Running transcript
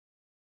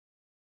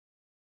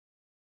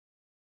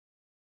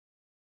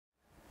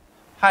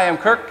Hi, I'm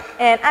Kirk.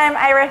 And I'm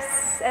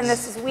Iris, and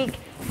this is week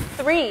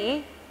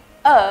 3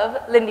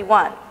 of Lindy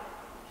 1.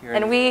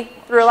 And we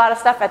threw a lot of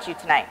stuff at you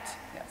tonight.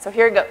 Yeah. So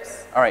here it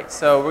goes. All right,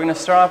 so we're going to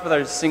start off with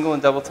our single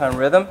and double time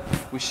rhythm.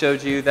 We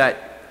showed you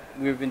that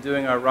we've been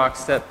doing our rock,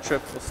 step,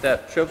 triple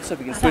step, triple step.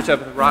 You can switch up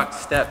with rock,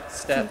 step,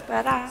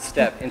 step,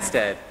 step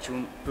instead.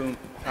 Boom, boom,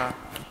 ha,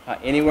 ha.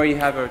 Anywhere you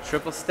have a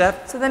triple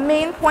step. So the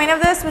main point of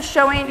this was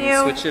showing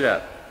you switch it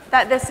up.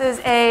 That this is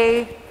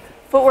a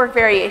footwork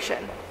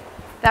variation.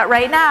 That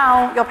right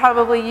now you'll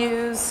probably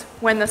use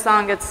when the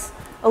song gets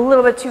a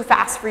little bit too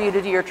fast for you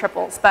to do your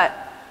triples, but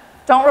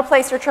don't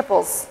replace your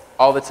triples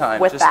all the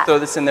time. Just throw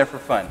this in there for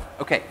fun.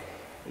 Okay.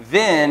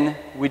 Then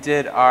we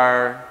did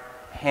our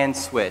hand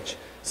switch.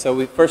 So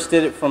we first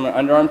did it from an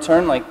underarm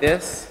turn like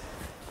this.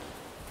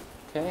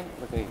 Okay.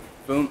 Look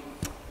at boom,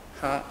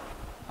 ha,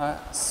 ha.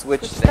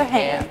 Switch the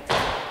hand.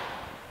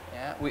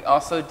 Yeah. We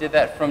also did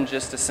that from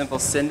just a simple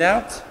send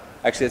out.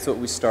 Actually, that's what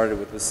we started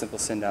with, was simple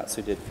send out.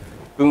 So we did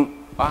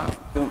boom, ba,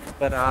 boom,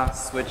 ba-da,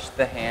 switch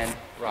the hand,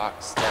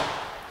 rock, step.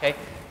 Okay?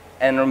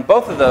 And on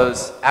both of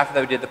those, after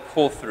that we did the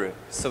pull through.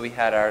 So we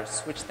had our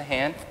switch the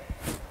hand,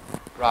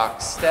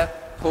 rock,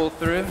 step, pull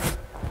through,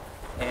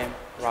 and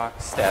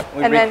rock, step.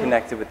 We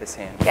reconnected with this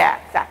hand. Yeah,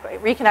 exactly.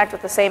 Reconnect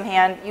with the same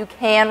hand. You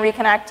can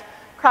reconnect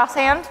cross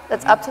hand.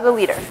 That's up to the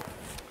leader.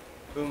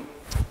 Boom,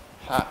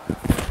 ha,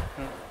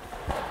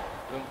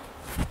 boom,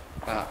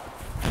 ba,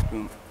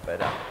 boom,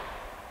 ba-da.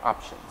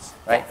 Options,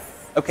 right?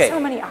 Yes. Okay. So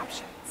many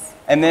options.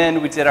 And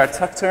then we did our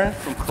tuck turn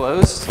from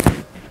closed.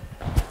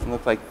 It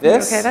looked like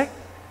this. You okay there?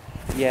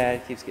 Yeah,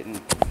 it keeps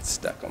getting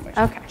stuck on my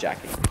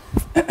jacket.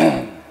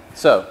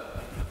 So,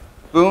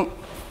 boom,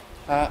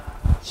 ha,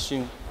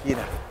 shoo,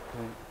 gira,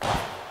 boom.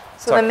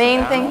 So the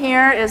main thing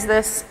here is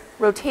this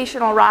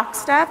rotational rock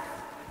step.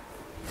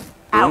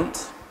 Out.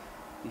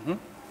 Mm-hmm.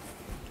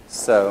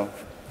 So,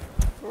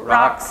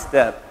 rock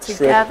step,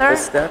 together.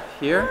 Triple step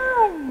here.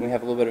 We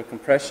have a little bit of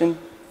compression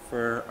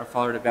for our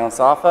follower to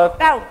bounce off of.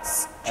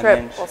 Bounce,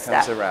 triple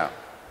step. Comes around.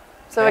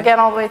 So again,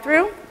 all the way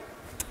through.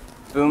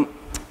 Boom,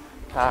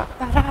 pa,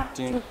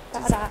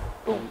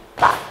 boom,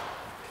 ba.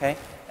 Okay,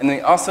 and then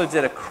we also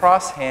did a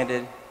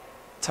cross-handed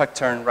tuck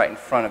turn right in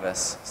front of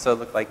us. So it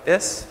looked like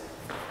this.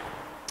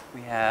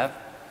 We have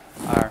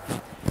our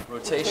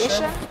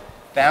rotation,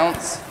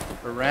 bounce,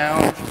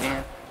 around,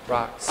 and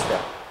rock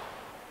step.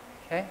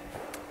 Okay.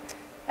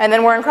 And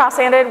then we're in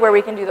cross-handed where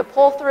we can do the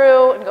pull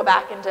through and go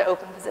back into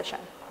open position.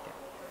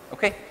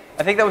 Okay,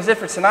 I think that was it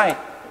for tonight.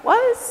 It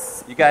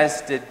was. You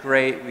guys did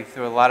great. We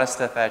threw a lot of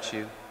stuff at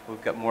you.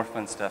 We've got more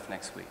fun stuff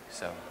next week.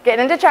 So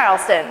getting into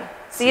Charleston.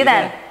 See you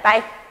then.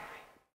 Bye.